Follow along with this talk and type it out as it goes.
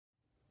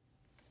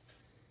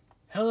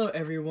Hello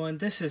everyone,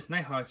 this is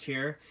Nighthawk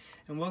here,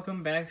 and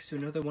welcome back to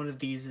another one of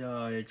these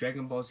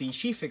Dragon Ball Z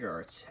Sh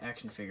Figuarts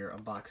action figure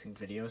unboxing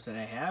videos that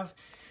I have.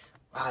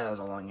 Wow, that was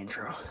a long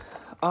intro.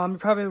 You're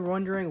probably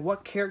wondering,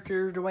 what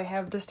character do I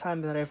have this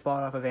time that I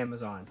bought off of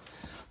Amazon?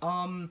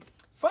 Fun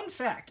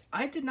fact,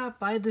 I did not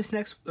buy this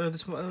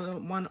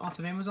one off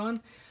of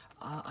Amazon.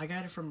 I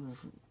got it from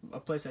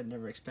a place I'd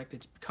never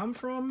expected to come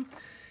from.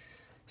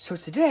 So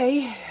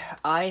today,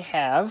 I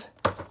have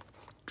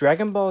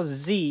Dragon Ball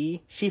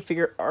Z Sh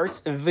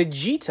Figuarts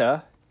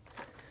Vegeta,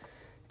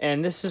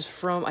 and this is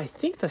from, I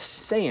think, the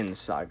Saiyan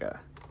saga.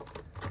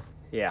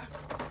 Yeah.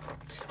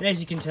 And as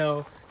you can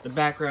tell, the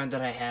background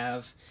that I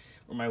have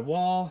on my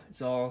wall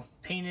is all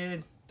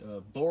painted.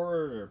 The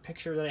board or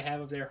picture that I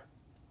have up there,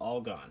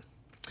 all gone.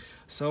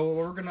 So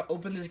we're gonna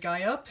open this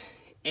guy up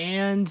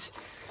and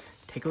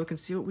take a look and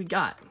see what we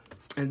got.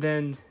 And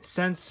then,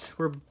 since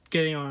we're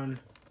getting on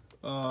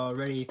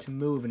ready to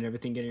move and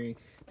everything,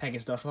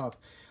 packing stuff up,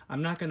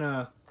 I'm not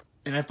gonna,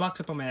 and I've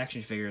boxed up all my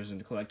action figures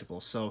and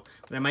collectibles, so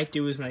what I might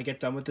do is when I get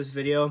done with this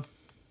video,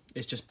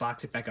 is just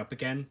box it back up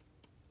again.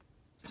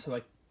 So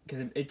like,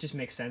 because it just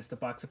makes sense to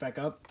box it back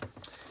up.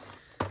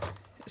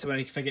 So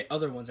if I get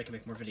other ones, I can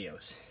make more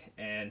videos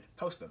and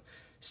post them.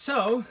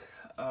 So,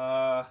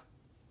 I'll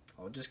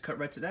just cut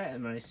right to that,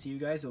 and when I see you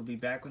guys, I'll be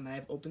back when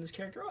I've opened this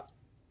character up.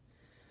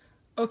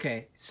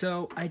 Okay,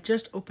 so I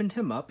just opened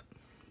him up,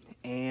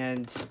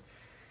 and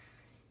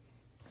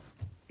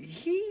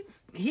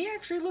he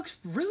actually looks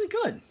really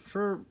good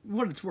for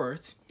what it's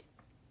worth.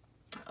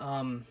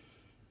 And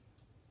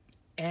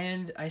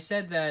I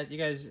said that you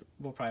guys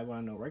will probably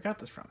want to know where I got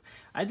this from.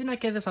 I did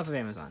not get this off of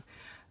Amazon.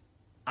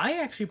 I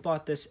actually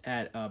bought this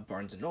at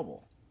Barnes &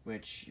 Noble,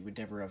 which you would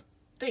never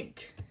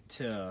think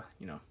to,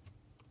 you know,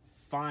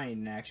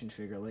 find an action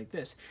figure like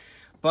this.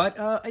 But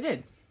I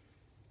did.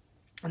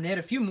 And they had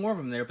a few more of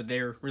them there, but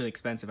they're really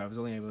expensive. I was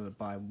only able to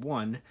buy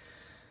one.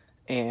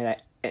 And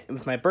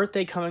with my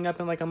birthday coming up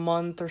in like a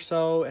month or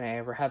so,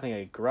 and we're having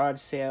a garage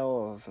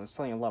sale of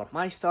selling a lot of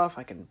my stuff,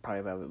 I can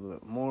probably buy a little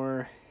bit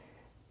more.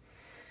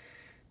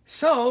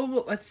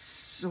 So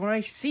what I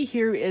see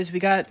here is we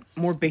got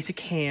more basic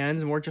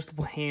hands, more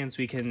adjustable hands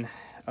we can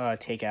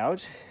take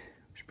out,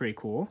 which is pretty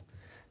cool.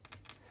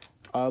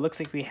 Looks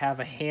like we have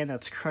a hand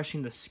that's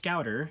crushing the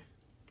Scouter,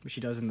 which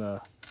he does in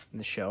the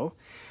show.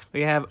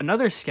 We have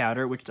another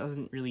Scouter, which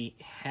doesn't really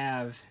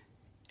have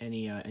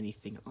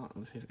anything on.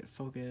 Let's see if we can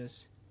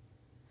focus.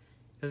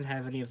 Doesn't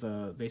have any of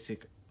the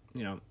basic,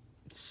 you know,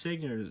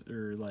 signals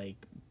or like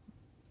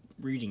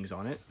readings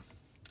on it.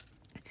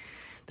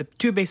 The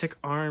two basic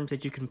arms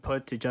that you can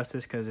put to adjust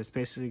this, because it's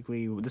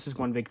basically, this is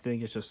one big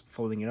thing, it's just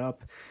folding it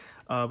up.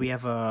 We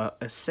have a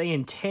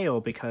Saiyan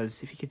tail,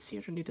 because if you can see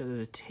underneath,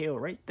 there's a tail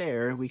right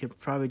there. We could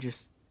probably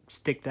just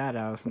stick that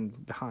out from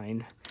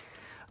behind.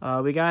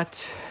 We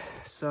got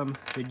some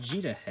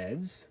Vegeta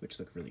heads, which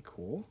look really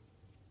cool.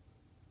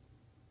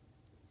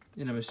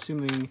 And I'm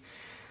assuming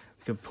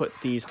we could put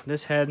these on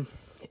this head.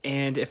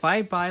 And if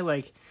I buy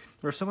like,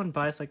 or if someone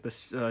buys like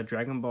this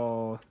Dragon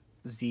Ball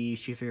Z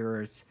Sh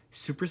Figuarts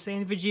Super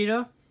Saiyan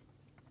Vegeta,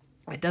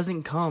 it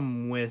doesn't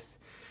come with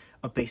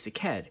a basic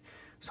head.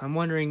 So I'm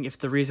wondering if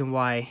the reason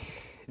why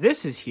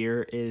this is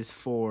here is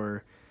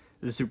for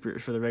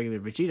the regular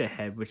Vegeta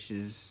head, which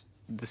is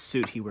the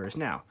suit he wears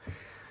now.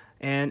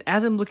 And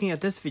as I'm looking at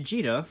this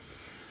Vegeta,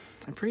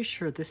 I'm pretty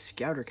sure this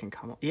Scouter can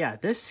come off. Yeah,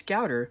 this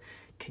Scouter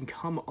can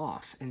come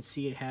off, and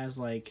see it has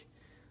like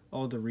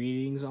all the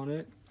readings on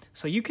it.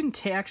 So you can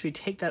actually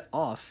take that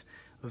off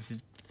of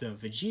the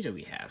Vegeta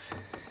we have.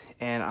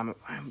 And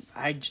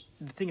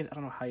the thing is, I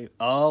don't know how you,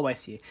 oh, I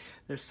see.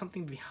 There's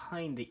something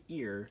behind the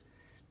ear.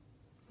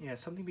 Yeah,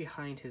 something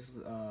behind his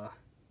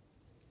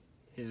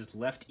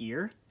left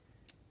ear.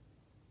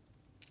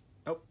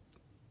 Oh,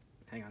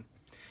 hang on.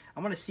 I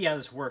want to see how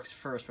this works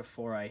first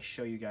before I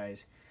show you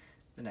guys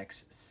the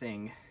next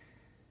thing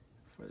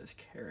for this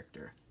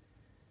character.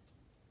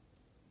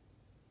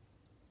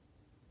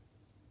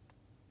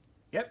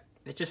 Yep,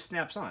 it just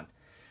snaps on.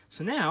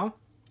 So now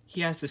he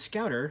has the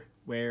Scouter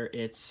where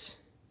it's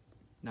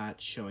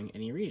not showing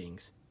any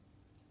readings.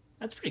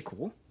 That's pretty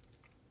cool.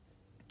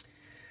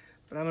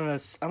 But I'm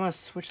gonna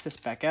switch this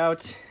back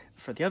out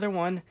for the other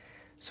one,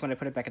 so when I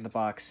put it back in the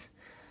box.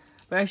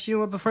 But actually, you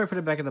know what? Before I put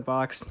it back in the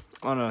box,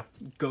 I wanna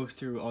go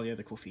through all the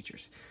other cool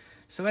features.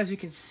 So as you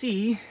can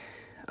see,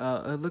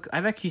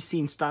 I've actually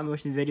seen stop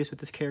motion videos with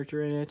this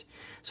character in it.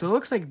 So it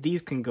looks like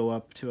these can go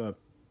up to a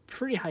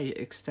pretty high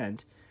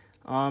extent.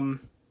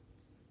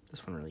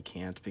 This one really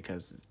can't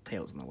because the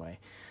tail's in the way.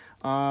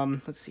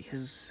 Let's see,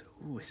 his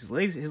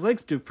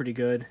legs do pretty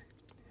good.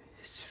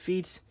 His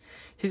feet,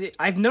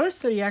 I've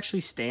noticed that he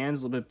actually stands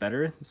a little bit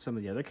better than some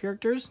of the other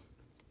characters.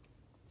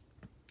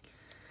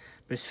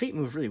 But his feet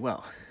move really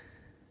well.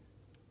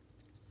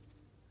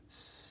 Let's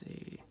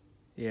see.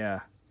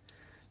 Yeah.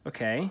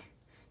 Okay.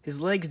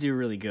 His legs do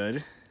really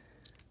good.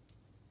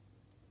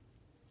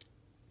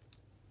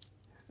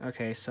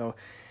 Okay, so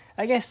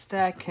I guess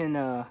that can,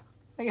 I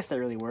guess that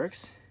really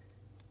works.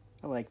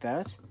 I like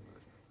that.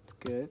 It's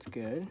good, it's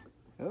good.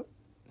 Oh,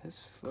 his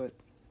foot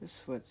This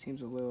foot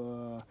seems a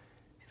little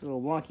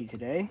wonky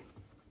today.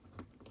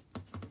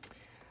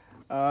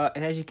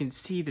 And as you can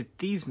see that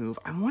these move,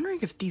 I'm wondering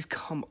if these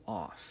come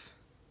off.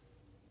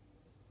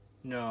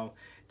 No,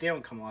 they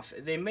don't come off.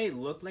 They may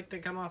look like they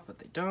come off, but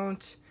they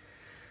don't.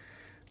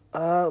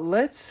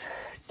 Let's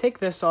take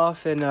this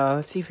off and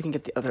let's see if we can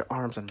get the other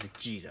arms on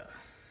Vegeta.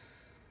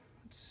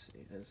 Let's see,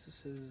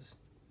 this is,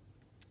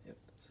 yep,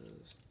 this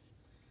is.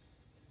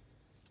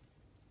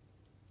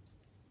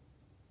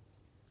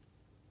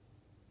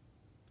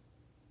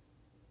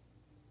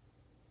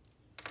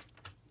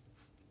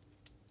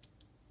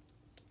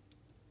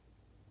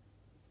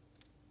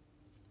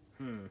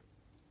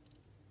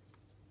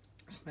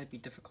 This might be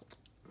difficult.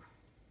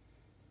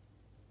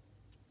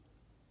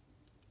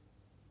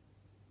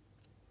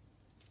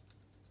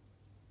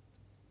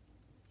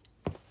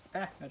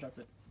 Ah, I dropped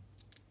it.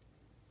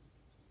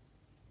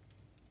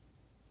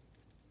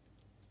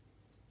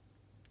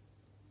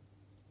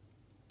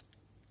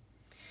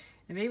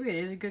 And maybe it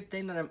is a good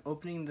thing that I'm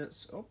opening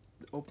this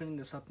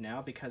up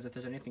now, because if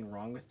there's anything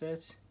wrong with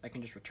it, I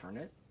can just return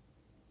it.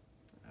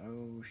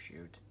 Oh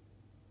shoot.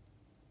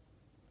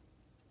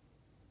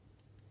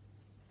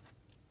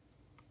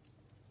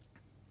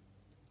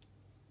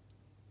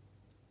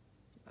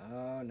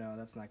 Oh no,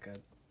 that's not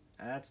good.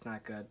 That's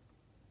not good.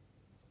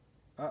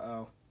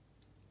 Uh-oh.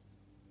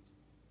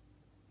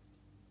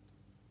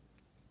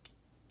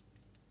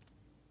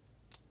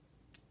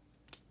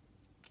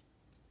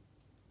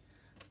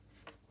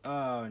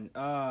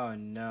 Oh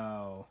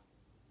no.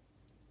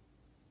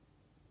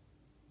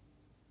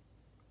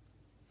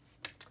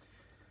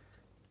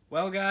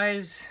 Well,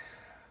 guys,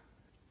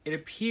 it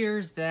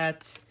appears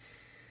that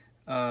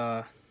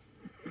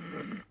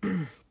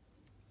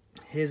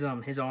his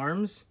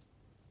arms,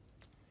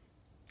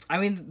 I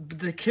mean,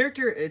 the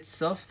character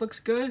itself looks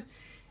good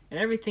and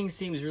everything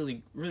seems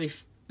really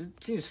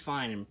seems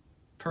fine and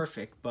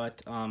perfect,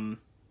 but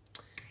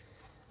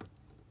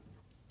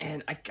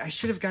and I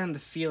should have gotten the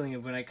feeling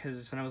of when I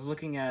was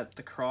looking at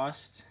the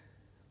crossed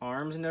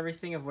arms and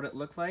everything of what it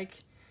looked like,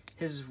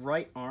 his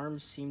right arm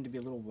seemed to be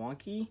a little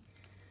wonky.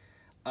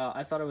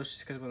 I thought it was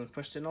just because it wasn't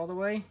pushed in all the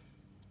way.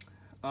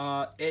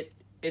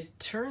 It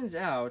turns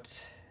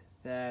out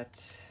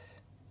that,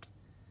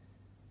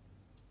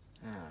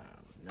 oh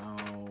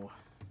no,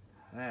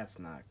 that's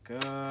not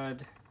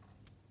good,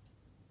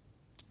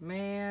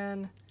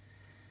 man.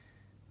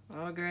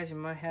 Well, guys, you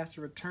might have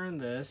to return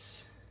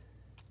this.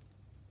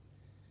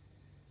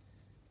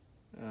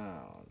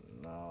 Oh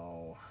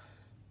no.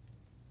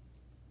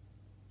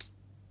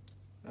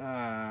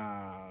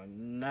 Oh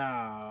no,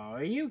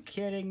 are you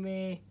kidding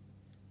me?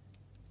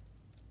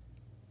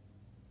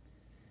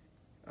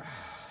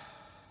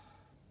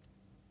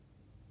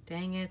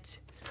 Dang it.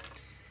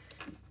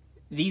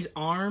 These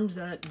arms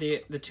that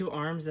the two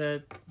arms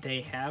that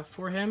they have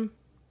for him,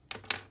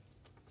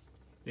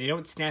 they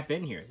don't snap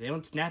in here. They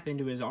don't snap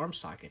into his arm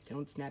socket. They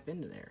don't snap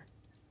into there.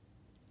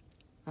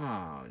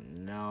 Oh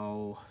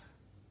no.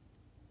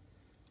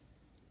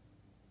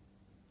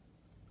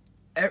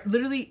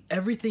 Literally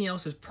everything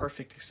else is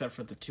perfect except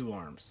for the two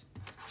arms.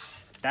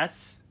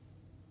 That's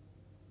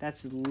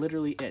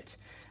literally it.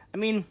 I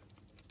mean,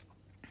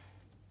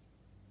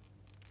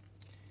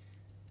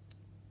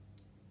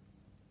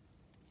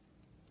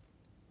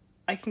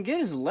 I can get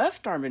his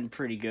left arm in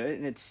pretty good,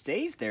 and it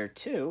stays there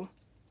too.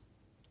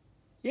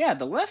 Yeah,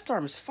 the left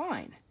arm's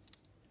fine.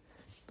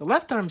 The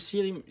left arm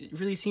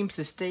really seems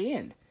to stay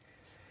in.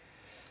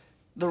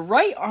 The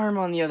right arm,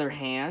 on the other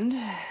hand,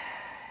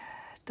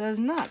 does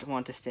not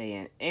want to stay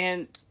in.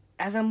 And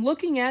as I'm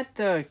looking at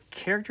the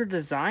character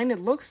design, it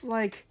looks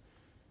like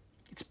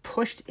it's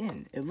pushed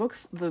in. It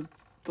looks, the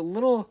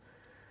little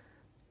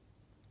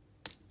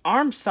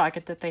arm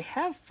socket that they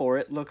have for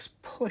it looks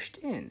pushed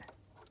in.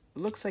 It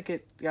looks like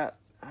it got,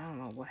 I don't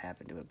know what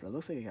happened to it, but it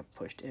looks like it got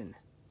pushed in.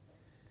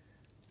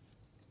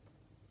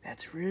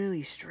 That's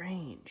really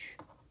strange.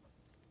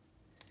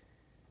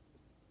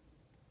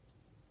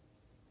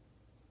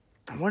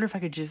 I wonder if I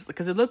could just,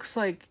 because it looks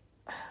like,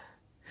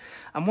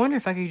 I'm wondering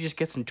if I could just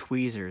get some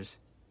tweezers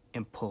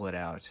and pull it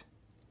out.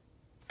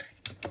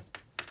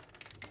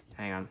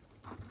 Hang on.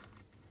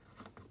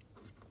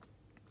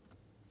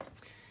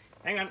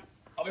 Hang on.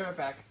 I'll be right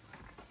back.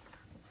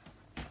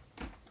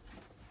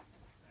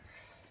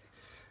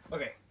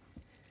 Okay.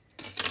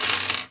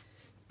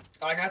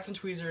 I got some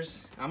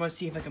tweezers. I'm gonna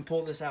see if I can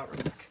pull this out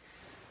real quick.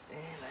 And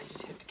I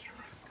just hit the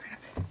camera.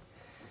 Crap.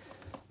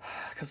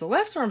 Because the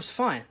left arm's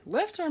fine.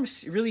 Left arm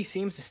really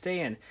seems to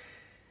stay in.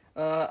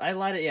 I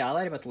lied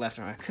about the left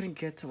arm. I couldn't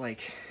get to,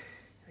 like,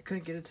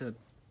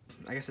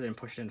 I guess I didn't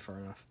push it in far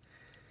enough.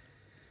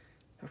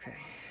 Okay.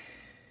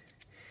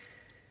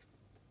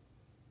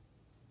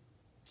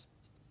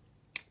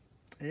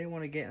 I didn't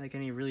want to get, like,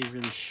 any really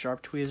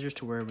sharp tweezers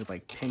to where it would,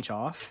 like, pinch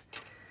off.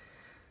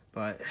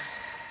 But,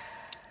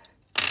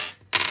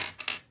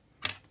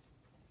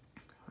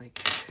 like,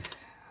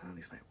 oh,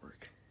 these might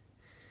work.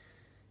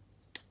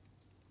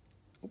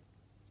 Oh.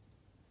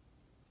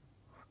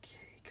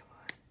 Okay, come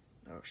on.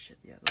 Oh, shit,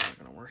 yeah, those aren't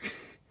gonna work.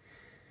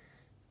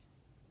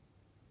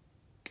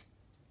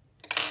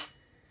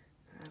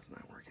 That's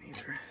not working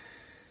either.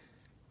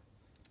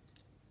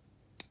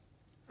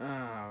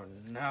 Oh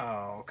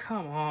no,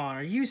 come on,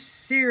 are you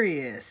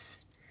serious?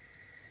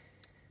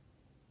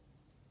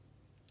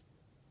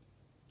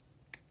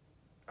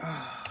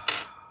 Oh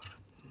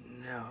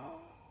no.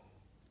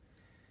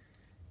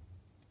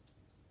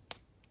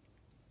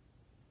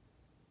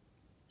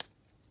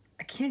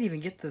 I can't even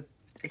get to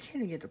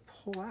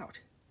pull out.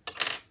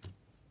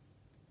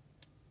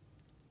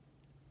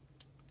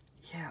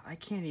 Yeah, I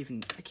can't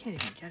even get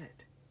it.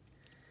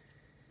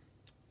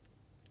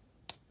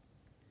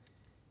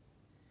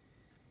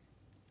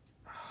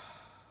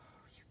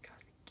 You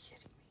gotta be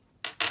kidding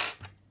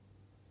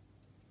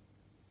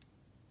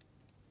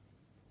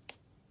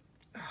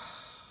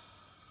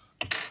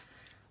me.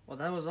 Well,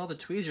 that was all the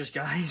tweezers,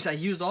 guys. I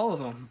used all of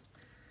them.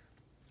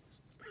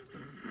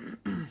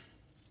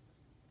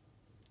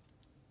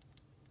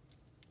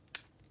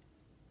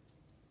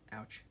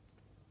 Ouch.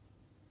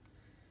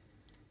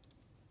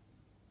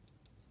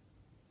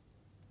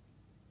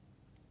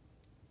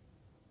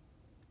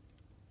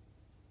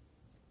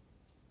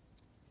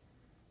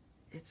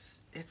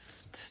 It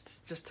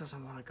just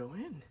doesn't want to go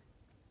in.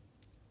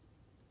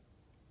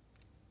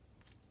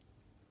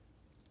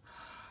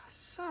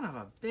 Son of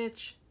a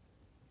bitch.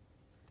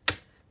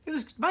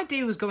 My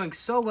day was going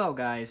so well,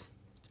 guys.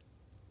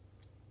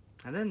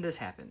 And then this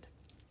happened.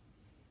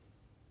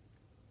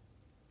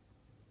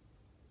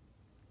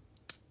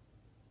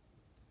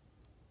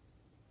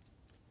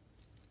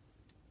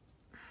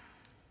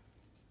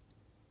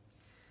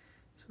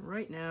 So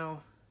right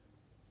now,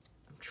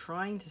 I'm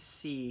trying to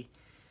see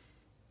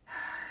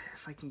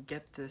if I can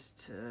get this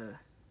to... I'm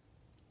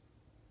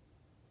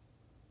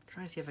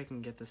trying to see if I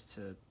can get this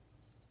to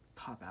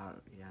pop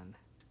out again.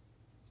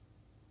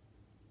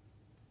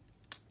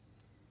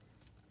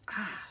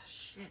 Ah,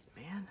 shit,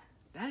 man.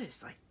 That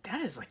is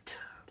like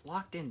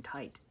locked in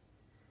tight.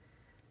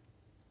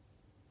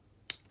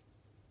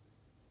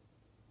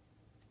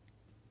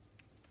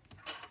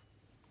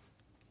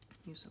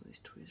 Use some of these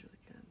tweezers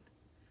again.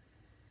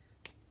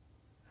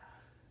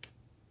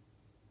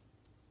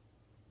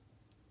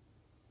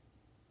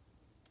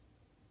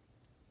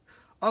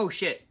 Oh,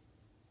 shit.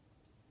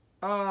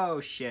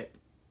 Oh, shit.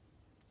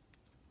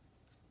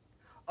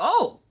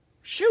 Oh,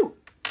 shoot.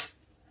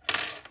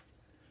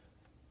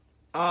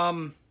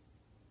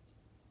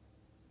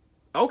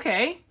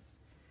 Okay.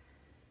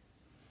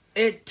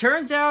 It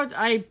turns out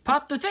I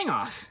popped the thing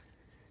off.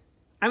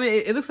 I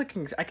mean, it looks like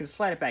I can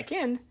slide it back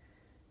in.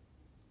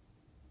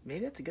 Maybe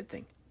that's a good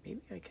thing.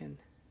 Maybe I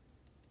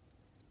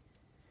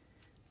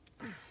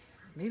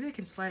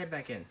can slide it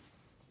back in.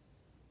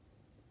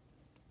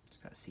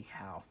 Just gotta see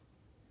how.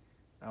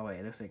 Oh wait,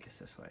 it looks like it's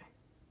this way.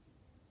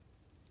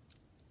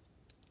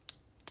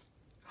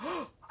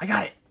 I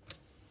got it!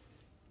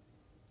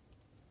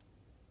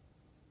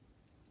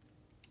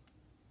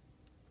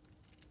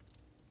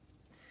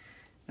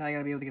 Now I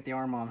gotta be able to get the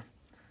arm on.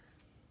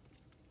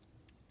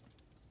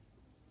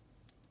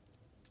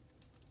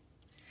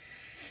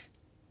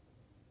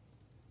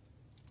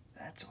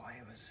 That's why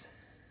it was...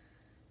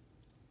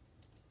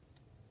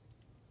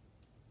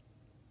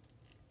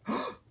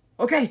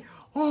 Okay!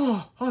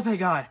 Oh, thank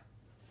God.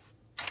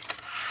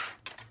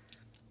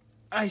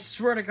 I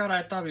swear to God,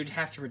 I thought we'd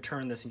have to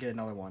return this and get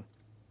another one.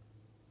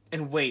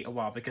 And wait a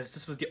while, because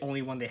this was the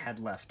only one they had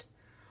left.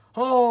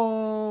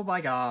 Oh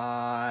my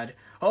God.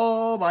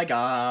 Oh my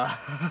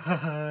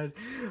God.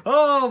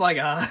 Oh my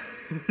God.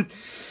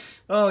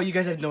 Oh, you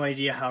guys have no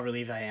idea how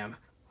relieved I am.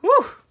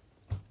 Whew.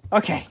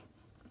 Okay.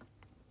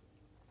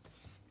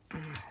 Oh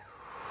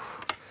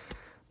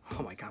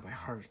my God, my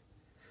heart.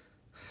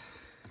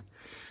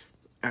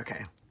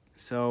 Okay,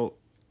 so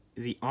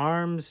the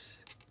arms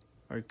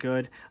are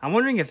good. I'm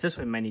wondering if this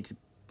one might need to...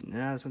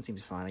 Nah, this one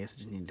seems fine. I guess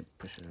I just need to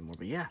push it in more.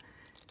 But yeah,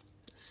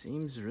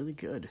 seems really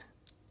good.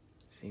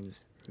 Seems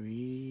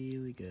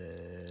really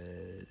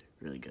good.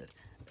 Really good.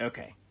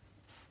 Okay,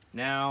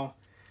 now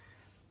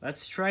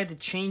let's try the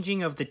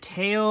changing of the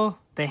tail,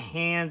 the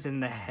hands,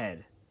 and the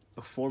head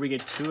before we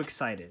get too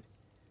excited.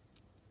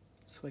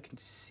 So I can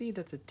see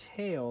that the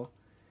tail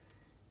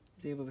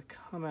is able to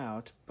come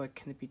out, but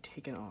can it be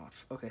taken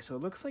off? Okay, so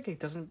it looks like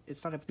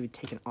it's not able to be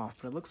taken off,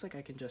 but it looks like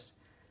I can just...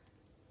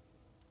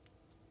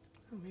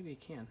 Oh, maybe it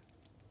can.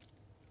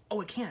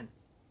 Oh, it can.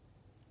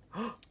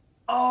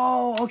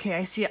 Oh, okay,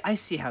 I see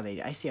how they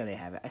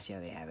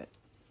have it.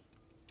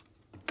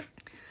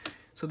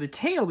 So the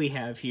tail we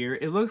have here,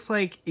 it looks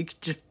like you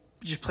could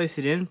just place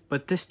it in,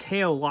 but this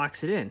tail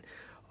locks it in.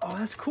 Oh,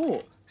 that's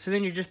cool. So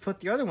then you just put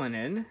the other one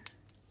in,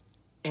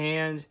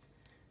 and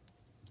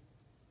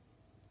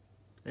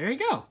there you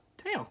go,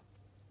 tail.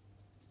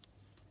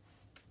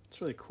 It's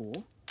really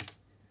cool.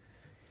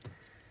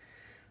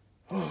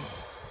 Oh,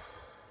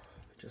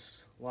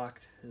 just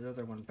locked the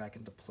other one back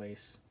into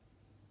place.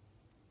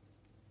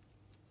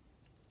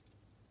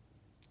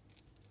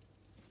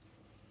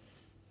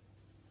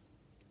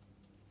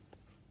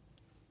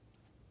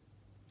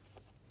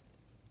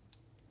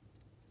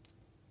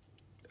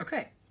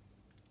 Okay,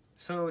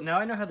 so now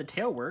I know how the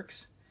tail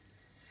works.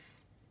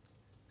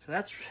 So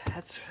that's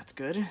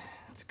good.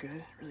 That's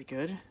good. Really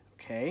good.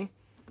 Okay.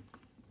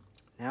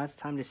 Now it's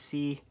time to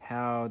see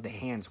how the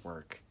hands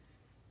work.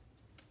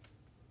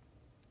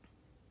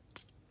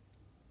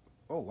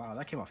 Oh, wow.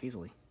 That came off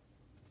easily.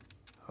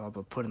 Oh,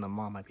 but putting them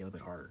on might be a little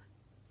bit harder.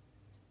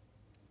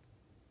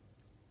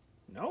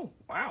 No.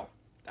 Wow.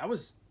 That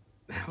was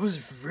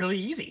really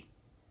easy.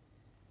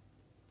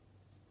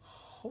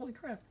 Holy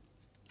crap.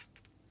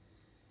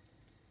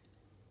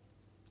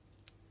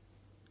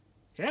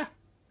 Yeah.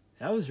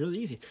 That was really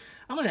easy.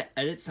 I'm going to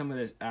edit some of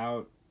this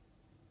out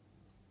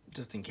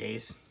just in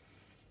case.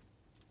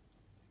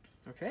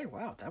 Okay,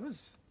 wow, that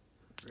was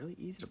really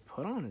easy to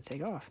put on and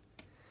take off.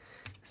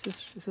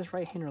 Is this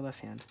right hand or left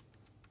hand?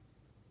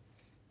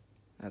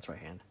 That's right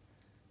hand.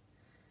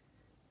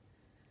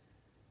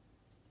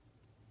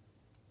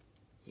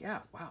 Yeah,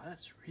 wow,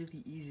 that's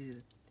really easy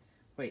to...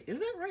 Wait, is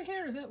that right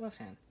hand or is that left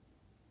hand?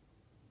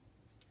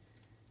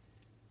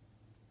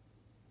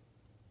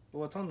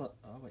 Well, it's on the...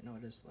 Oh, wait, no,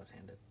 it is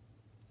left-handed.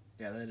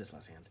 Yeah, that is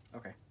left hand.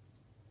 Okay.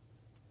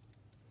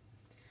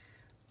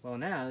 Well,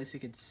 now at least we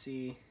could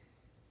see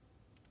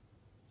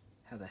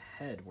how the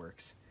head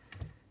works.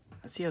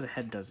 Let's see how the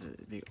head does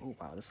it. Oh,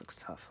 wow, this looks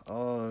tough.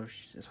 Oh,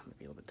 this one would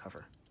be a little bit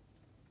tougher.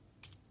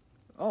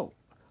 Oh.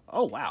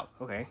 Oh, wow.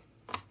 Okay.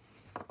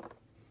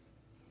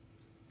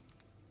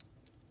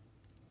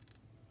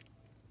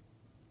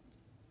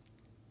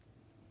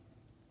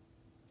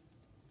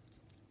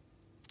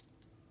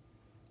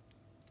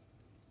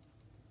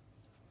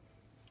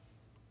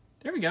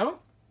 There we go.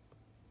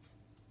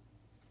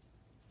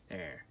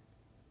 There.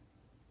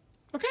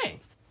 Okay.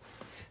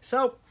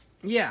 So,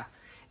 yeah.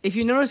 If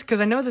you notice,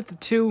 because I know that the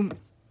two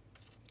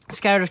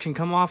scatters can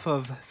come off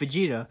of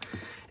Vegeta,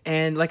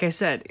 and like I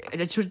said, I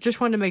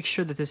just wanted to make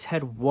sure that this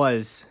head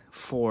was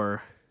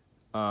for,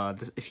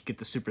 if you get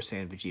the Super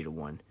Saiyan Vegeta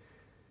one.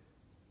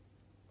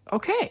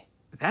 Okay.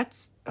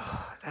 That's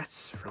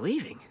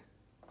relieving.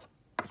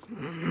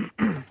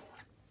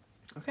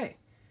 Okay.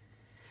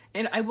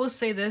 And I will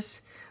say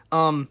this,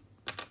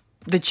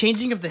 the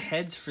changing of the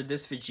heads for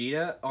this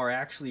Vegeta are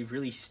actually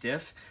really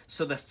stiff,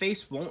 so the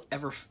face won't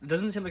ever... It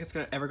doesn't seem like it's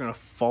ever gonna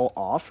fall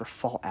off or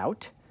fall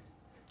out.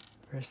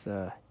 Where's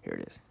the... Here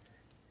it is.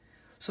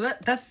 So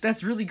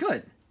that's really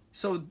good.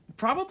 So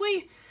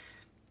probably,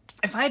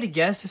 if I had to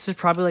guess, this is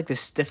probably like the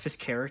stiffest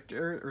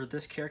character, or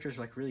this character is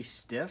like really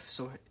stiff,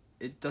 so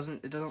it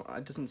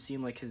doesn't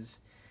seem like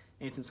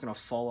anything's gonna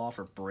fall off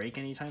or break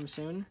anytime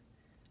soon.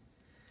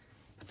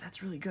 But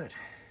that's really good.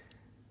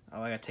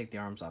 Oh, I gotta take the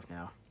arms off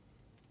now.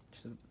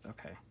 So,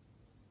 okay.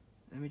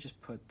 Let me just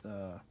put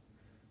the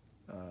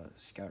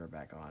scouter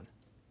back on.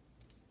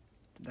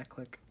 Did that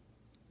click?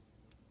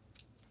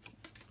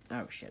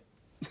 Oh, shit.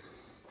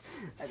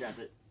 I dropped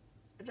it.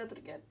 I dropped it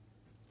again.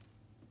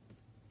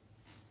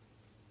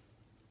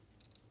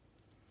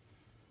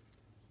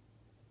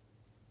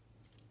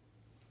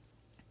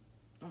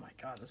 Oh my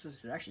god, this is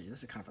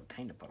kind of a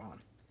pain to put on.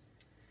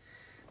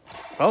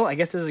 Well, I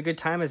guess this is a good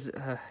time as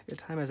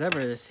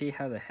ever to see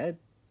how the head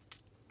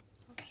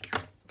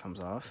comes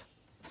off.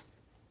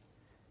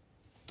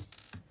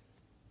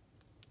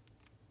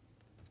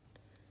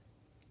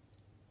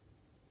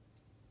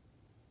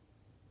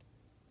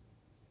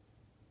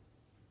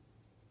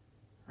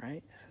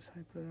 Right? Is this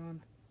how I put it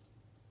on?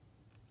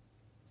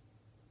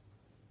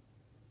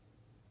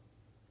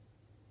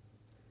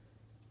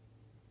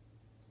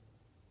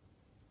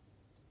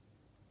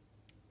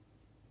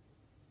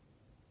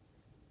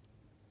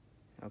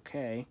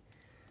 Okay.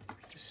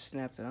 Just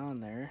snapped it on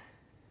there.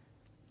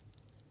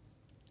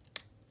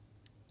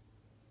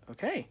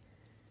 Okay,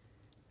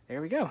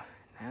 there we go.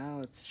 Now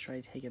let's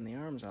try taking the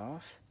arms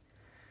off.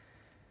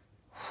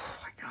 Oh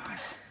my god.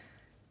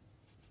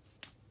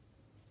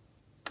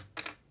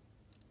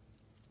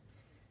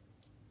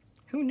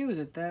 Who knew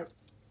that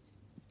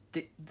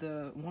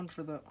the one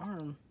for the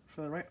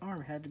right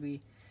arm had to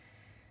be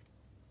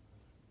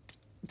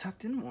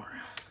tucked in more?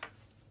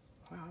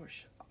 Wow,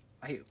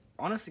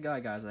 honest to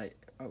God, guys,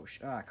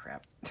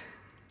 crap.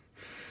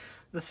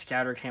 The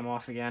scouter came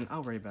off again.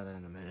 I'll worry about that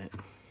in a minute.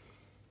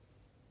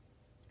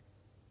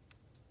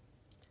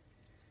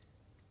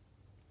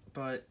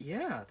 But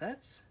yeah,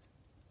 that's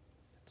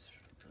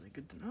really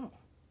good to know.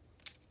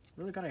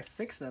 Really glad I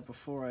fixed that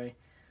before I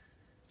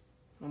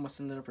almost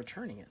ended up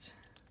returning it.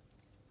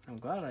 I'm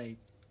glad I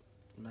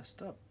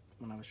messed up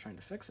when I was trying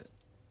to fix it.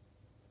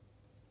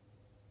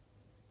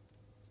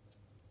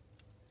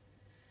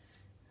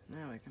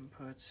 Now I can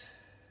put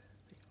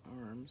the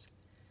arms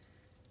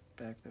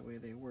back the way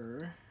they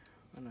were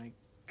when I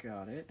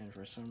got it, and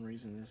for some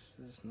reason this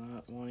is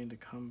not wanting to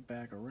come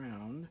back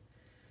around.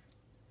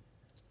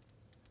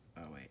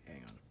 Oh wait,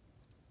 hang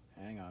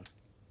on. Hang on.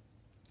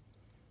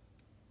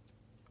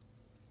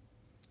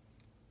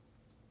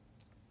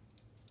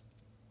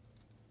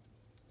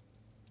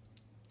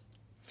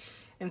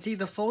 And see,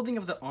 the folding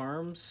of the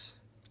arms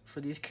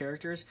for these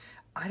characters,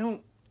 I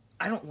don't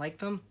like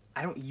them.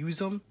 I don't use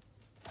them.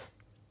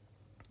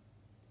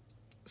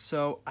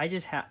 So I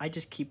just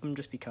keep them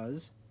just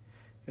because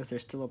they're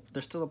still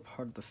a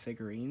part of the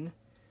figurine.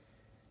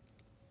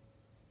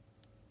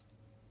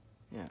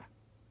 Yeah.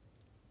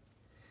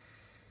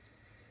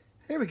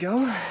 There we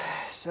go.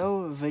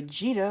 So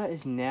Vegeta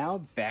is now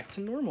back to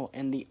normal,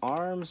 and the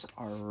arms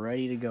are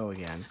ready to go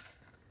again.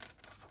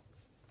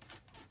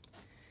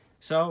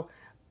 So,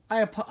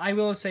 I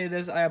will say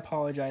this: I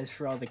apologize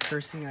for all the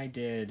cursing I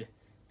did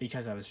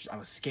because I was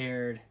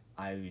scared.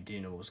 I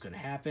didn't know what was going to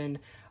happen.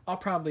 I'll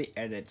probably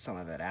edit some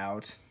of it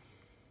out.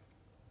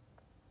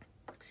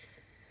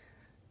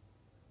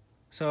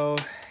 So,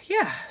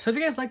 yeah. So if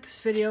you guys like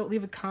this video,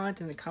 leave a comment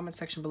in the comment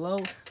section below.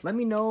 Let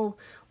me know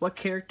what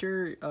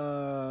character,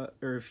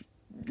 or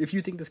if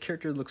you think this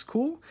character looks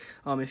cool.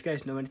 If you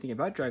guys know anything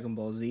about Dragon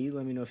Ball Z,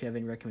 let me know if you have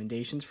any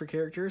recommendations for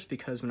characters.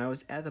 Because when I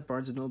was at the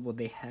Barnes & Noble,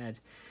 they had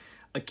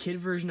a kid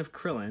version of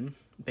Krillin.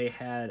 They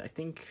had, I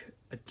think,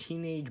 a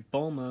teenage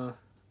Bulma,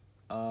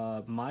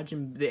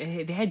 Majin.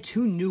 They had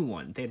two new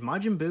ones. They had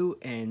Majin Buu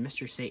and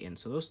Mr. Satan.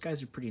 So those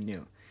guys are pretty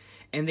new.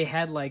 And they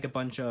had like a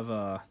bunch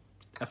of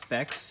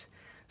effects.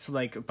 So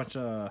like a bunch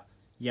of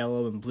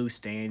yellow and blue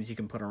stands you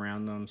can put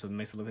around them, so it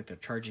makes it look like they're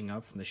charging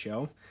up from the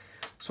show.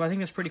 So I think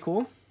that's pretty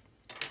cool.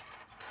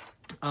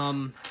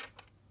 But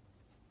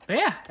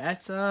yeah,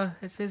 that's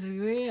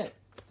basically it.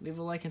 Leave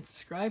a like and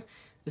subscribe.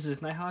 This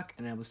is Nighthawk,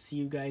 and I will see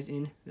you guys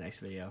in the next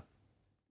video.